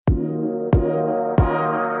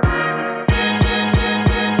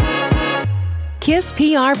KISS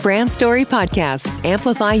PR Brand Story Podcast.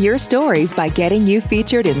 Amplify your stories by getting you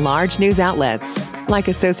featured in large news outlets like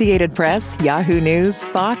Associated Press, Yahoo News,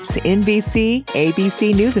 Fox, NBC,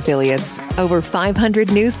 ABC News affiliates, over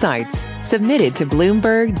 500 news sites, submitted to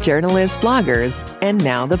Bloomberg, journalists, bloggers, and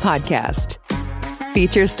now the podcast.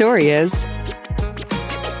 Feature story is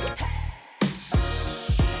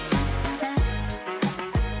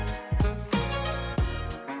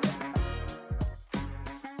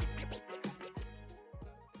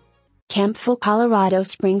Camfil Colorado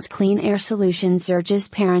Springs Clean Air Solutions urges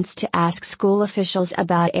parents to ask school officials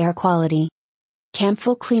about air quality.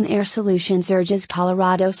 Camfil Clean Air Solutions urges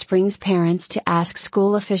Colorado Springs parents to ask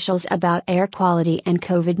school officials about air quality and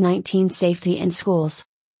COVID-19 safety in schools.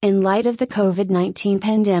 In light of the COVID-19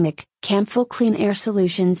 pandemic, Camfil Clean Air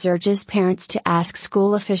Solutions urges parents to ask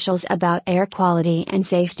school officials about air quality and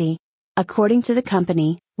safety. According to the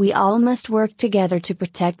company, we all must work together to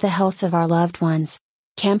protect the health of our loved ones.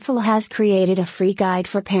 Camfil has created a free guide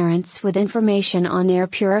for parents with information on air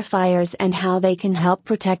purifiers and how they can help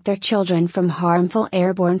protect their children from harmful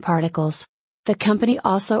airborne particles. The company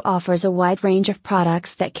also offers a wide range of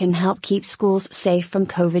products that can help keep schools safe from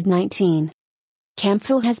COVID-19.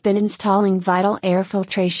 Camfil has been installing vital air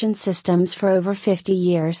filtration systems for over 50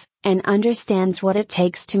 years, and understands what it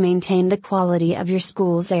takes to maintain the quality of your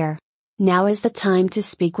school's air. Now is the time to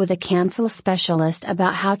speak with a Camfil specialist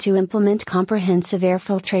about how to implement comprehensive air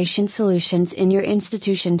filtration solutions in your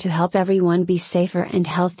institution to help everyone be safer and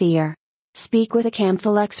healthier. Speak with a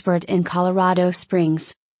Camfil expert in Colorado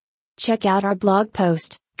Springs. Check out our blog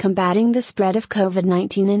post, Combating the Spread of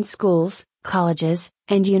COVID-19 in Schools, Colleges,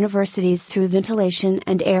 and Universities Through Ventilation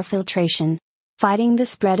and Air Filtration. Fighting the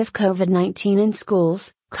Spread of COVID-19 in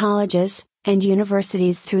Schools, Colleges, and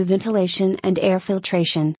Universities Through Ventilation and Air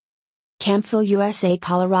Filtration. Camfil USA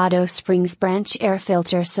Colorado Springs Branch Air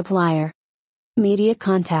Filter Supplier. Media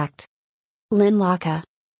Contact: Lynn Laka.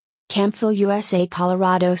 Camfil USA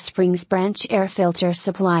Colorado Springs Branch Air Filter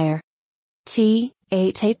Supplier. T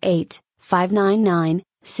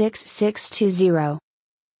 888-599-6620.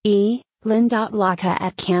 E.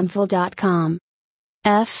 lynn.laka@camfil.com.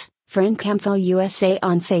 F. Friend Camfil USA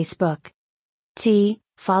on Facebook. T.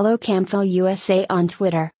 Follow Camfil USA on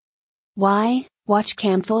Twitter. Y. Watch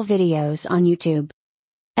Camfil videos on YouTube.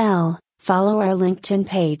 L. Follow our LinkedIn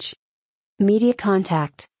page. Media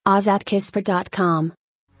Contact: oz@kisper.com.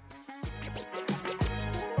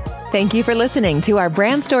 Thank you for listening to our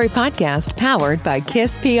Brand Story Podcast powered by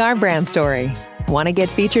KISS PR Brand Story. Want to get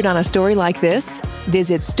featured on a story like this?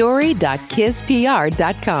 Visit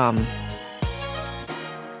story.kisspr.com.